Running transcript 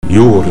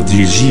يور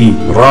دي جي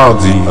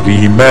راضي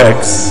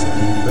ريماكس.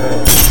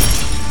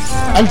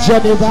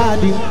 الجاني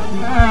بعدي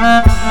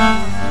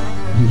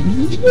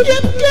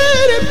يبكي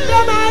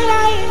بدمع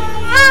العين.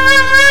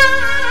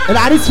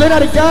 العريس فين يا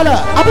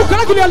رجاله؟ ابوك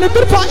راجل يا اللي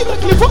بترفع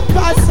ايدك لفوق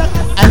مع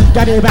السقف.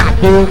 الجاني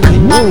بعده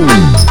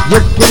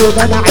يبكي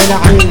بدمع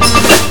العين.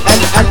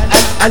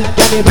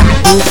 الجاني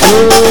بعده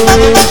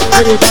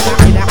يبكي بدمع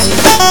العين.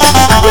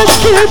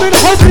 يشكي من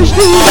حب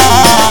جديد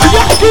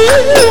يحكي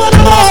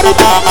وانا عارف.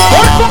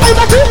 ارفع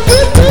ايدك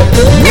الجاني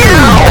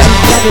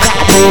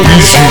بعده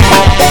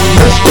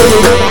يشكي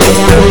بدمع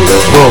العين.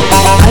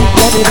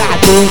 الجاني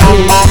بعده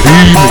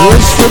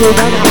يشكي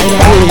بدمع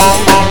العين.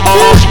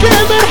 يشكي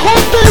من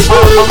حب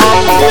جديد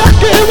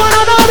يحكي وانا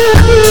عارف.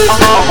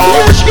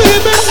 يشكي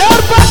من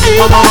ارفع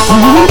ايدك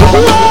الجاني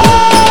بعده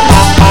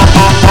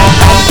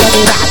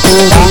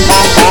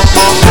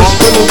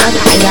يشكي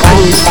بدمع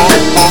العين.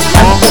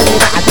 الجاني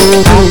بعده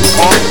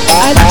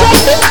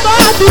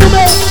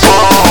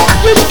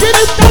يشكي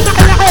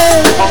بدمع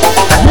العين.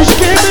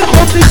 يشكي من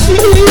حب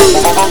جديد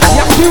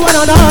يحكي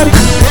وانا ناري.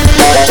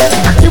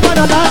 يحكي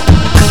وانا ناري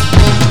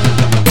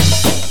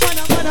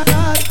وانا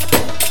ناري.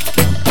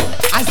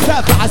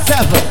 عالسقف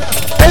عالسقف.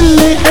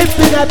 اللي يحب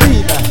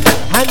نبينا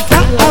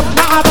هنسقف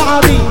مع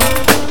بعضينا.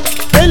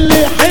 اللي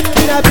يحب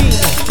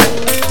نبينا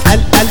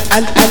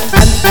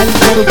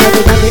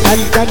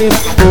الجاني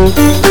محبوب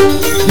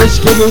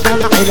يشكي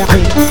بدمع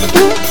العين.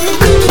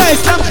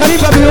 اسلام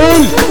خليفه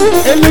بيقول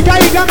اللي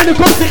جاي جنب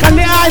الكرسي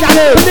خليه قاعد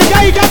عليه. اللي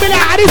جاي جنب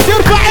العريس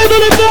يرفع ايده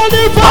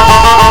للدنيا فوق.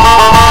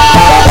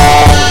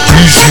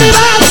 يشكي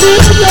بدمع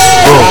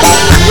العين.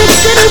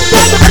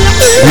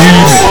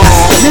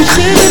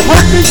 يشكي من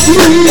حب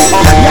جديد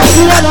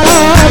يحكي وانا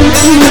ناري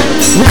فيه.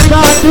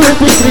 وسمعته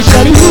فكر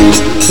شريف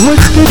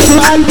وسكت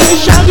قلبي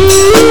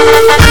شغيل.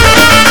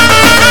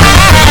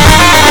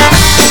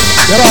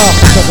 يا رب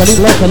شغالين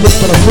الله يخليك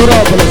بلا صوره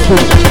بلا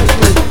صوت.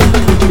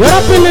 يا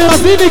رب اللي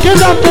يرضيني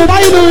كده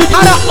بموبايله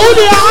ويتحرق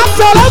قولي يا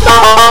عبسلام.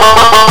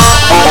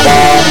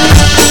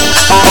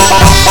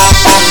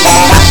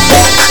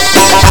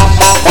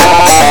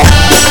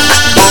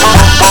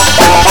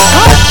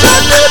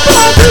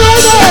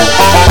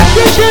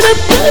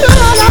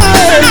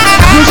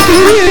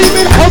 يشكي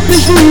من حب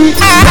جديد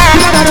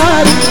وانا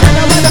ناري.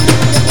 وانا ناري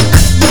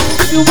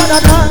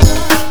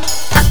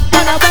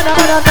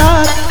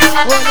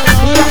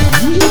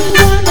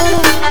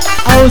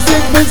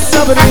اوصيك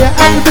بالصبر يا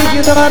قلبي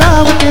كده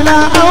غرامك لا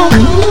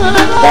عمر.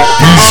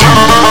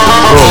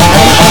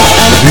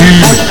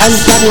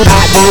 الجاني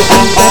بعده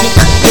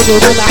يشكي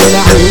بدمع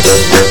العين.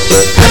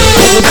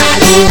 الجاني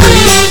بعده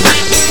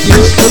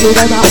يشكي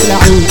بدمع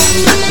العين.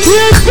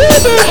 يشكي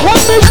من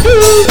حب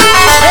جديد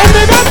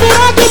اللي جنبي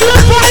راجل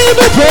يرفع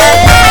ايده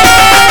فوق.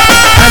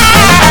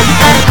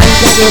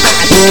 الجاني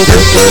بعده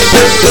يشكي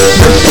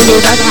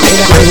بدمع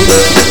العين.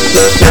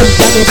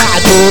 الجاني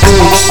بعده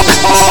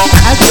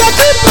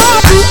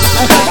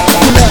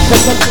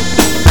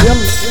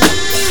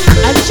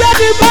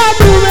الجاني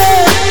بعده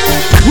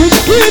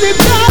يشكيني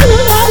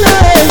بدمع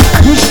العين.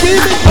 يشكي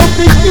من حب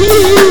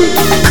جديد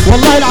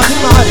والله العظيم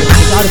ما عارف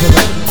مش عارف.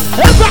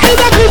 ارفع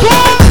ايدك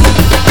لفوق.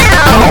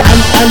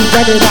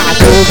 الجاني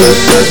بعده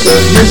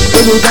يشكي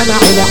بدمع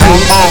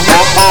العين.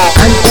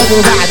 الجاني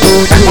بعده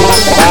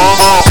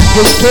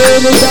يشكي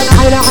بدمع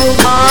العين.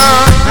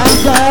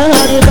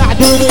 الجاني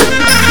بعده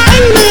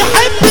اللي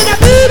يحب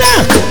نبينا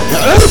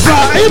ارفع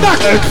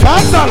ايدك.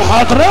 اتفضل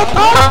حضرتك.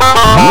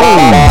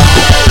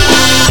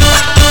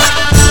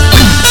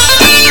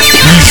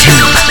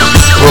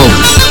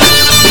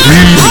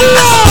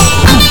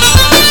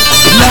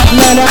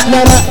 لا لا لا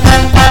لا لا.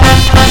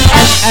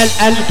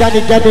 الجاني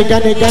جاني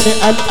جاني جاني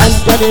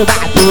الجاني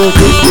بعده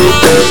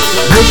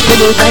يشكي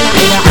بدمع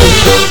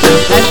العين.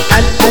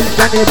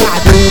 الجاني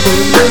بعده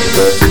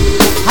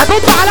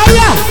هترد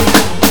عليا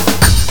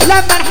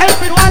لما نحب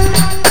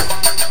نولع.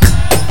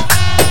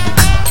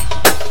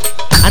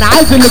 انا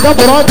عايز اللي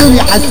جنبه راجل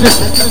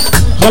يحسسه.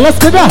 خلاص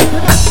كده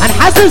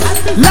هنحسس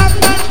لما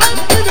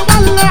نحب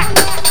نولع.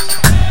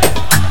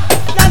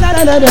 لا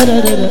لا لا لا لا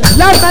لا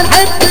لما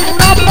نحب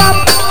نربط.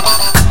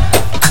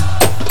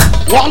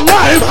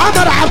 والله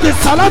محمد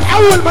عبسلام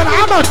اول ما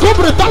عمل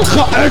كوبري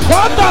طلخه.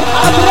 اتفضل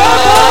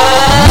حضرتك.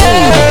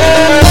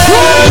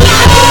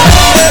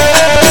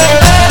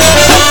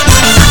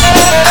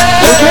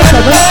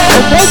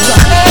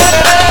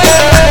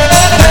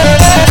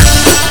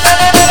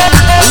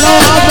 الله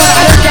اكبر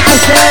عليك يا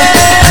عبسلام.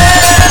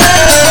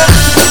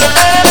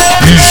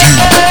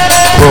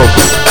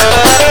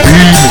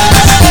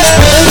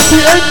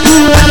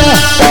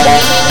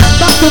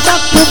 انت وانا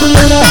مكتوب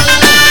لنا.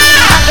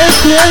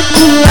 انت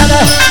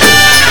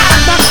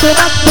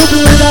وانا مكتوب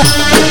لنا.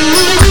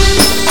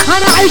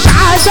 هنعيش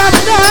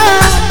عذابنا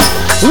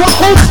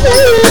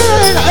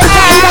وحزنين.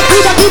 ارفع ايدك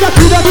ايدك ايدك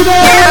ايدك ايدك.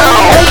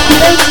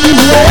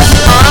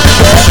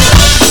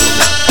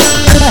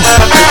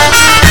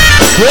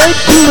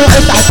 انت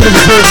وانت على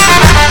التلفزيون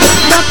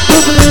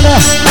مكتوب لنا.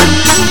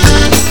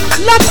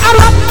 لا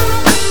تقرب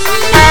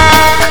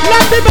لا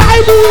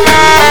تبعدوا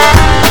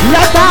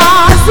لا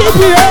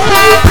تعذبوا.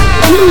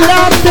 يا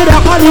عبد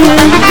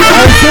الحليم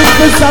او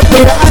ست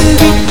الصبر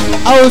قلبي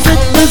او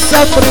ست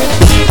الصبر.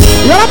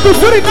 يا رب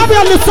زور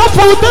النبي اللي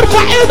تصفى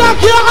وترفع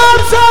ايدك يا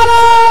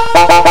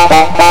عبسلام.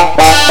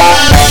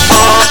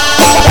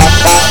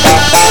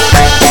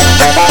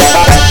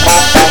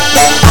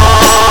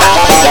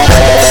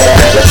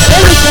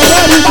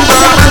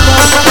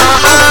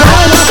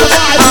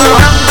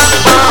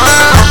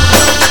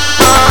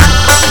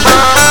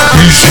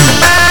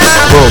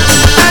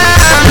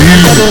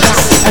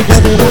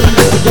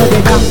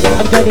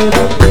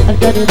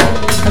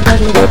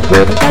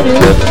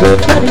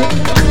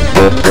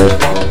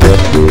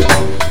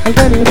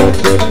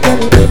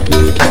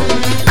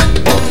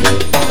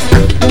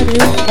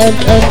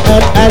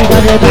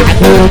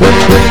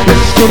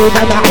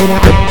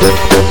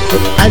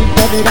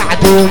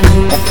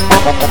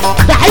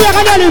 تحية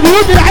غالية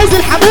لبيوت العز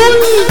الحمول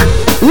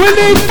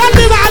واللي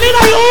يتكلم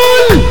علينا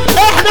يقول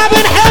احنا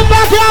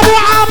بنحبك يا ابو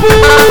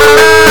عبود.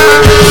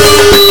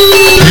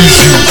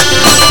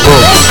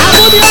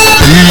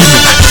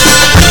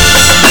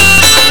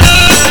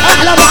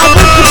 احلى ابو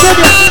عبود في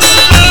الدنيا.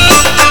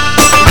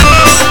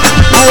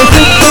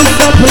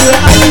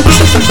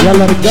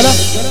 يلا رجاله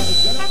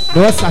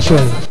نوسع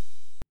شويه.